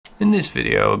In this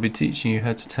video I'll be teaching you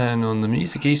how to turn on the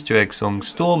music Easter egg song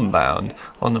Stormbound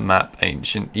on the map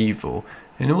Ancient Evil.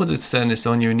 In order to turn this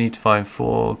on you will need to find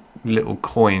 4 little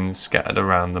coins scattered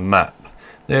around the map.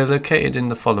 They are located in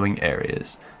the following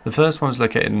areas. The first one is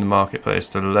located in the marketplace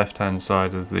to the left hand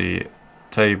side of the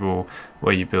table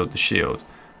where you build the shield.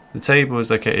 The table is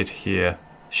located here.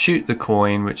 Shoot the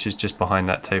coin, which is just behind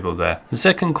that table there. The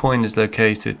second coin is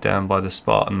located down by the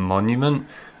Spartan monument,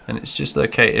 and it's just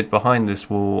located behind this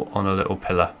wall on a little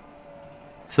pillar.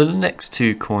 For the next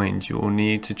 2 coins you will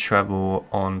need to travel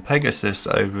on Pegasus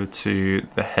over to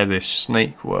the hellish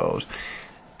snake world.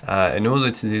 In order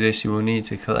to do this you will need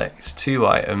to collect 2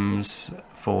 items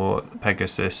for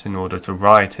Pegasus in order to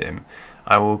ride him.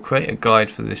 I will create a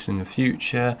guide for this in the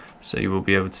future, so you will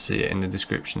be able to see it in the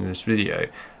description of this video.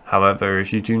 However,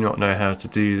 if you do not know how to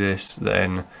do this,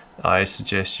 then I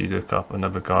suggest you look up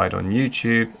another guide on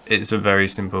YouTube. It's a very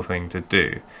simple thing to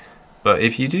do. But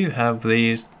if you do have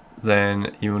these,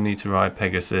 then you will need to ride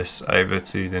Pegasus over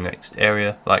to the next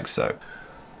area, like so.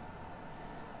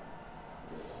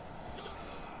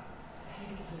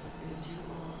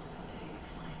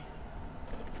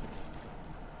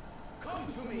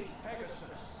 Come to me, Pegasus.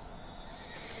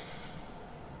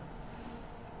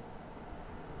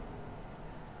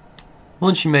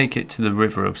 Once you make it to the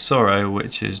River of Sorrow,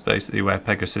 which is basically where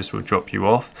Pegasus will drop you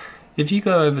off, if you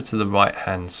go over to the right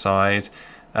hand side,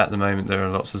 at the moment there are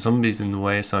lots of zombies in the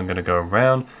way, so I'm going to go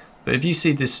around, but if you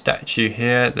see this statue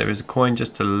here, there is a coin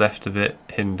just to the left of it,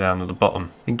 hidden down at the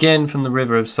bottom. Again, from the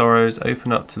River of Sorrows,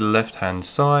 open up to the left hand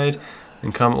side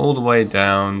and come all the way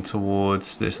down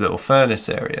towards this little furnace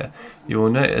area. You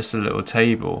will notice a little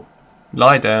table.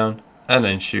 Lie down and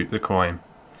then shoot the coin.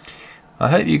 I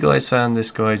hope you guys found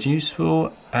this guide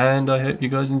useful, and I hope you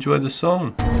guys enjoy the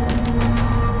song.